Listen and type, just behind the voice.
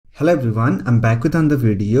Hello everyone, I'm back with another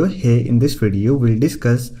video. Here in this video, we'll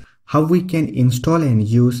discuss how we can install and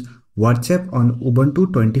use WhatsApp on Ubuntu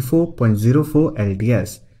 24.04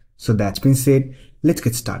 LTS. So that's been said, let's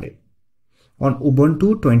get started. On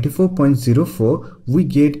Ubuntu 24.04, we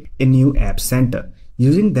get a new App Center.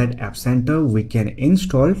 Using that App Center, we can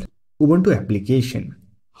install Ubuntu application.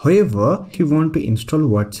 However, if you want to install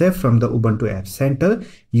WhatsApp from the Ubuntu App Center,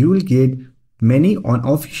 you will get many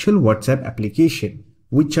unofficial WhatsApp applications,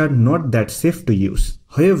 which are not that safe to use.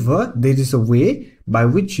 However, there is a way by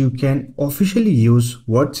which you can officially use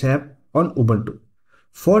WhatsApp on Ubuntu.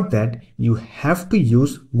 For that, you have to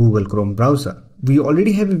use Google Chrome browser. We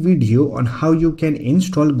already have a video on how you can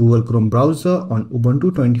install Google Chrome browser on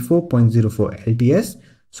Ubuntu 24.04 LTS.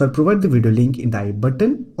 So I'll provide the video link in the I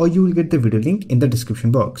button, or you will get the video link in the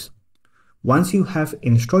description box. Once you have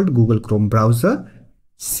installed Google Chrome browser,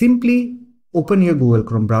 simply open your Google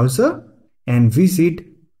Chrome browser and visit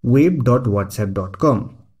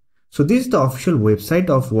web.whatsapp.com. So this is the official website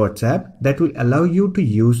of WhatsApp that will allow you to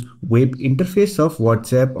use web interface of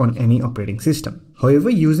WhatsApp on any operating system. However,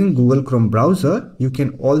 using Google Chrome browser, you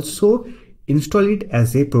can also install it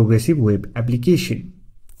as a progressive web application.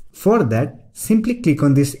 For that, simply click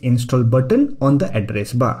on this install button on the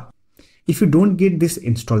address bar. If you don't get this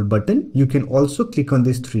install button, you can also click on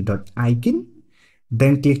this three dot icon,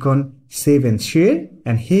 then click on save and share,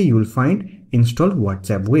 and here you will find install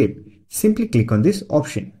WhatsApp web. Simply click on this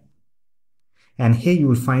option. And here you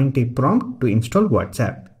will find a prompt to install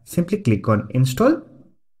WhatsApp. Simply click on install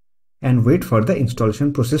and wait for the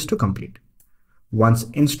installation process to complete. Once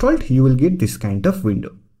installed, you will get this kind of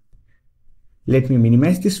window. Let me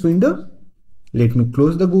minimize this window. Let me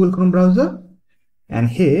close the Google Chrome browser. And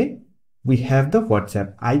here we have the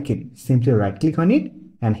WhatsApp icon. Simply right click on it,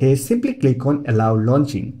 and here simply click on allow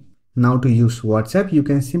launching. Now to use WhatsApp, you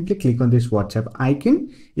can simply click on this WhatsApp icon.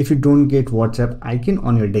 If you don't get WhatsApp icon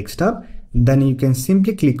on your desktop, then you can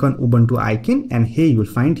simply click on Ubuntu icon, and here you will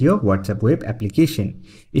find your WhatsApp web application.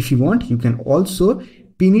 If you want, you can also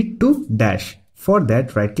pin it to dash. For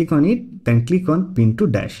that, right click on it, then click on pin to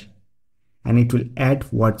dash, and it will add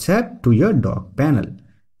WhatsApp to your dock panel.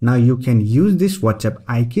 Now you can use this WhatsApp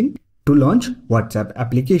icon to launch WhatsApp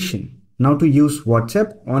application. Now to use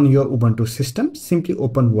WhatsApp on your Ubuntu system, simply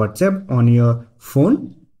open WhatsApp on your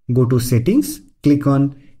phone, go to settings, click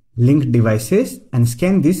on link devices, and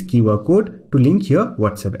scan this QR code to link your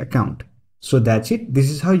WhatsApp account. So that's it.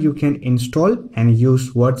 This is how you can install and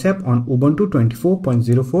use WhatsApp on Ubuntu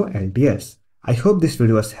 24.04 LTS. I hope this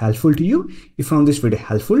video was helpful to you. If you found this video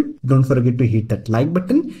helpful, don't forget to hit that like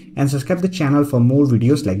button and subscribe the channel for more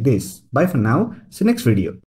videos like this. Bye for now. See you next video.